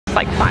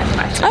like 5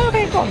 questions. Oh,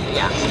 okay, cool.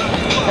 Yeah.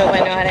 So I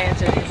know how to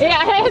answer these.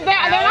 Yeah,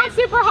 they're not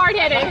super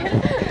hard-hitting.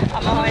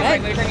 I'm always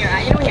like, when you're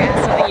at, you know when you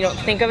ask something, you don't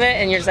think of it,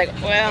 and you're just like,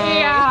 well.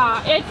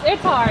 Yeah,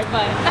 it's hard,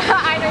 but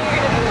I know you're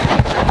gonna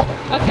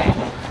do it. Okay.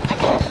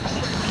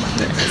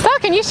 So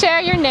can you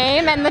share your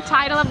name and the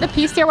title of the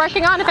piece you're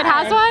working on, if it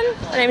has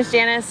one? My name is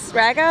Janice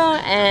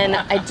Rago, and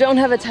I don't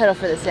have a title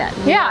for this yet.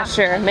 I'm not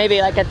sure.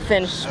 Maybe like at the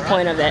finish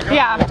point of it.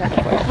 Yeah.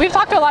 We've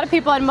talked to a lot of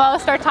people, and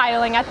most are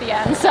titling at the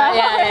end. So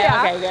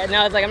yeah. Okay, good.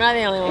 No, it's like I'm not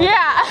the only one.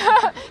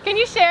 Yeah. Can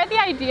you share the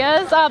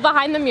ideas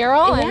behind the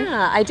mural?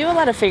 Yeah, I do a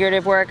lot of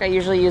figurative work. I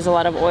usually use a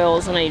lot of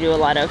oils, and I do a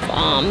lot of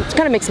kind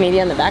of mixed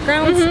media in the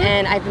backgrounds.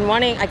 And I've been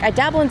wanting, like, I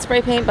dabble in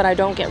spray paint, but I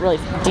don't get really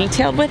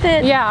detailed with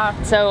it. Yeah.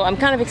 So I'm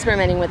kind of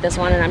experimenting with this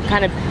one, and I'm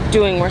kind of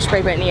doing more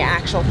spray paint in the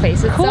actual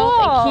face itself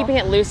and keeping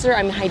it looser.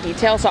 I'm high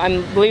detail, so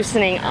I'm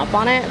loosening up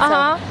on it.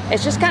 So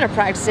it's just kind of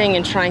practicing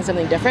and trying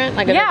something different,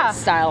 like a different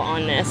style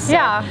on this. So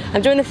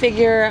I'm doing the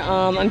figure.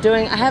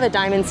 I have a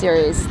diamond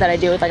series that I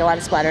do with like a lot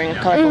of splattering of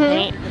colorful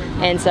paint.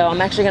 And so I'm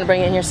actually going to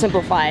bring it in here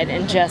simplified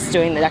and just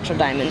doing the actual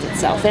diamonds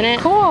itself in it.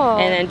 Cool.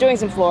 And then doing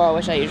some floral,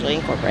 which I usually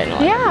incorporate in a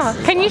lot of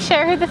this. Can you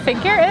share who the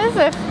figure is?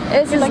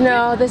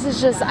 This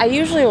is just, I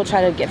usually will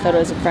try to get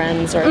photos of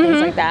friends or things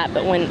like that,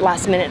 but when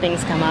last minute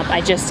things come up, I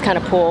just kind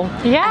of pull.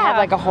 I have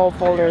like a whole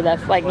folder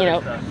that's like, you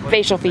know,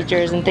 facial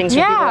features and things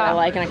for people that I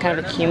like, and I kind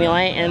of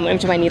accumulate, and every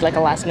time I need like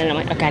a last minute, I'm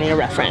like, okay, I need a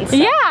reference.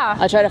 So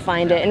I'll try to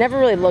find it. It never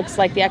really looks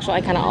like the actual,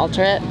 I kind of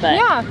alter it,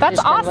 but that's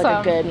just kind of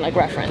like a good like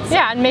reference.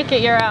 Yeah, and make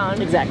it your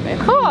own. Exactly.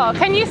 Cool.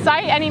 Can you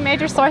cite any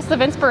major sources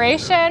of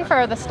inspiration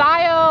for the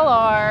style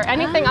or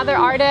anything, other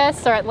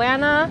artists or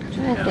Atlanta? I'm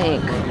trying to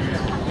think.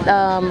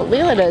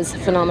 Leela does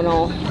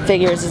phenomenal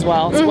figures as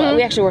well. So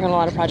we actually work on a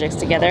lot of projects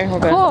together. We're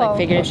both like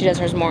figurative. She does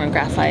hers more in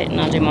graphite, and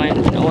I'll do mine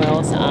in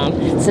oils.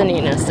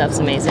 Cindy's stuff's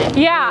amazing.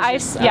 Yeah,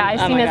 I've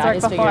seen his work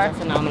his before. Figures are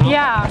phenomenal.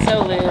 Yeah.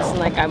 So loose, and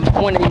like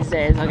one of these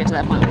days I'll get to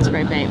that point with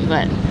spray paint,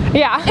 but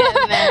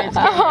they're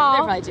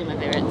probably two of my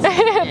favorites.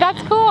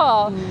 That's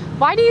cool.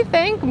 Why do you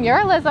think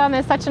muralism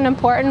is such an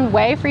important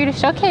way for you to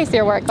showcase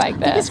your work like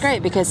this? I think it's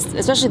great because,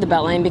 especially the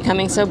Beltline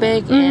becoming so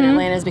big, and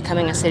Atlanta is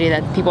becoming a city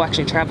that people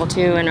actually travel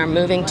to and are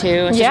moving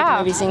to, especially the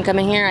movie scene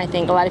coming here. I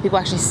think a lot of people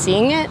actually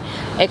seeing it,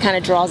 it kind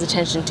of draws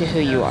attention to who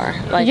you are,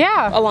 like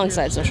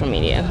alongside social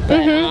media.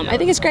 But I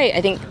think it's great.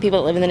 I think people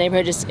that live in the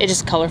neighborhood, it's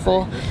just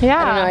colorful.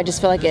 Yeah. I don't know, I just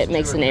feel like it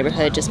makes the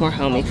neighborhood just more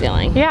homey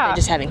feeling. Yeah. Than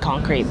just having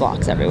concrete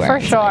blocks everywhere. For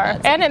sure.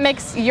 And it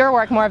makes your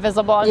work more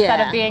visible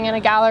instead of being in a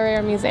gallery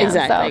or museum.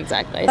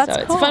 Exactly. So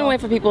it's a fun way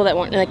for people that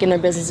want, like in their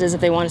businesses, if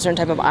they want a certain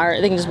type of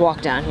art, they can just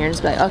walk down here and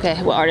just be like,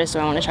 okay, what artist do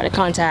I want to try to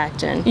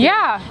contact and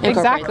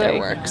incorporate their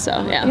work. So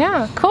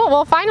yeah, cool.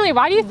 Well, finally,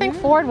 why do you think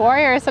Forward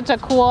Warrior is such a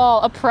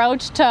cool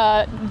approach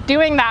to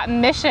doing that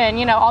mission,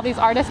 you know, all these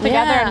artists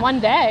together in one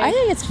day? I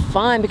think it's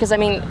fun because, I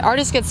mean,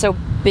 artists get so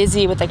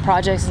busy with like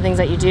projects and things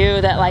that you do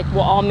that like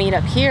we'll all meet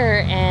up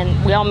here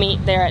and we all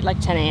meet there at like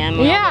 10 a.m.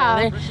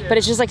 But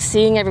it's just like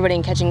seeing everybody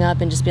and catching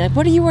up and just be like,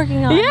 what are you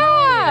working on?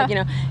 Like, you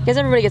know, because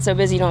everybody gets so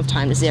busy, you don't have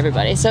time to see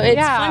everybody. So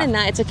it's fun in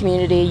that it's a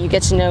community. You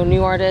get to know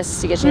new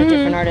artists, you get to know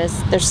different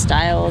artists, their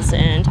styles,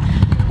 and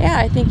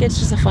I think it's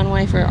just a fun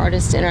way for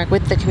artists to interact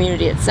with the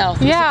community itself.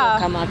 People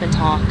come up and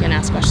talk and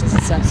ask questions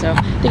and stuff. So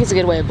I think it's a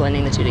good way of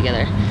blending the two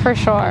together. For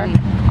sure.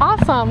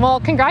 Awesome. Well,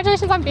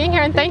 congratulations on being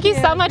here, and thank you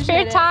so much for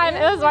your time.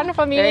 It was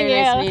wonderful meeting you.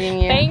 Very nice meeting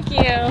you. Thank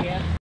you.